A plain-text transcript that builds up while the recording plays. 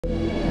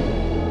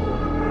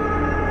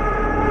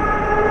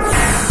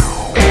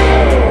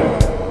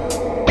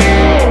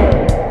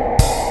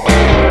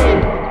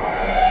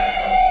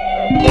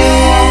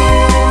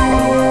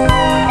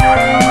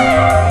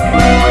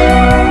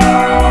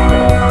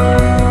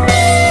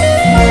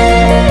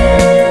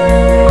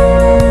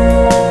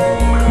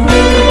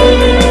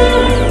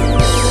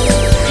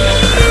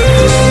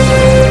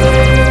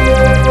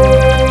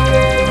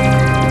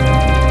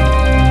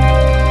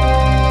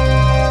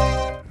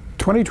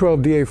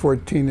2012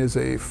 DA-14 is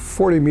a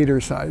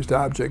 40-meter sized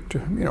object,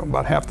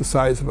 about half the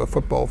size of a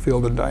football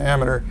field in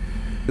diameter.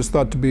 It's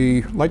thought to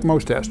be, like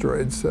most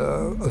asteroids,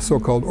 a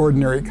so-called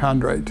ordinary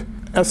chondrite,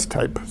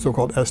 S-type,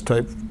 so-called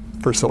S-type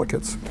for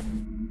silicates.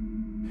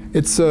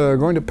 It's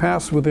going to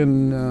pass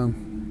within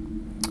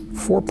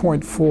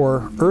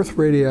 4.4 Earth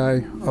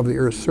radii of the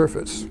Earth's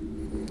surface,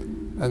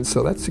 and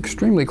so that's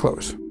extremely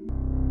close.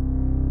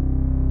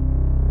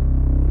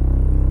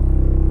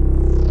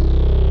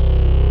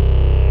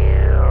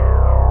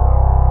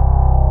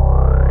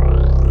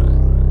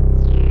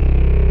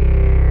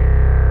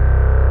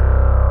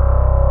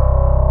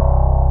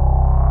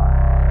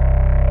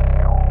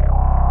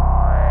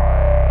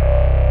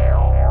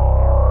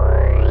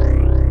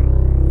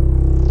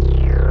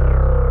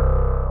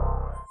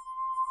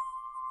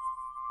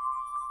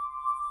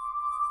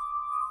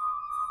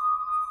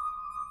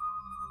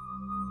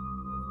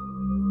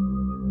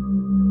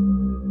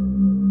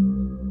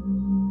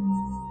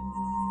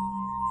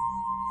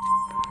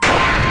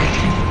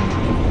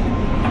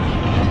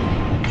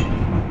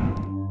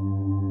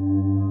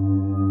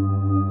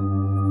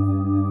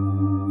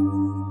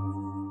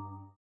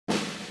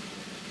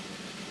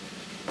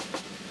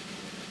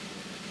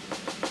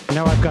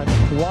 Now I've got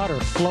water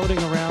floating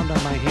around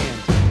on my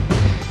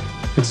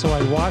hand. And so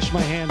I wash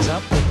my hands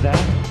up with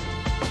that.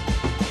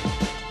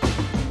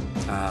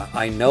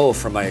 I know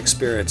from my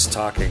experience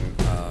talking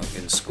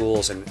in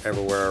schools and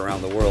everywhere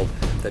around the world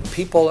that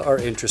people are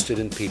interested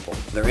in people.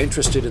 They're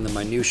interested in the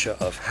minutia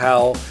of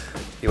how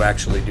you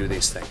actually do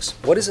these things.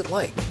 What is it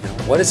like?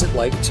 What is it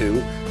like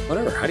to,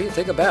 whatever, how do you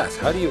take a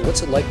bath?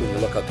 What's it like when you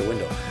look out the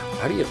window?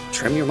 How do you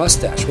trim your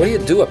mustache? What do you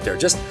do up there?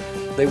 Just,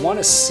 they want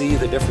to see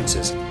the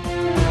differences.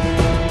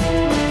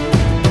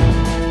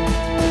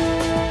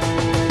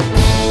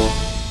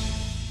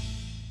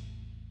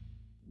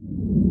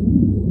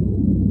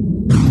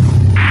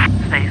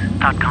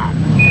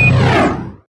 Space.com.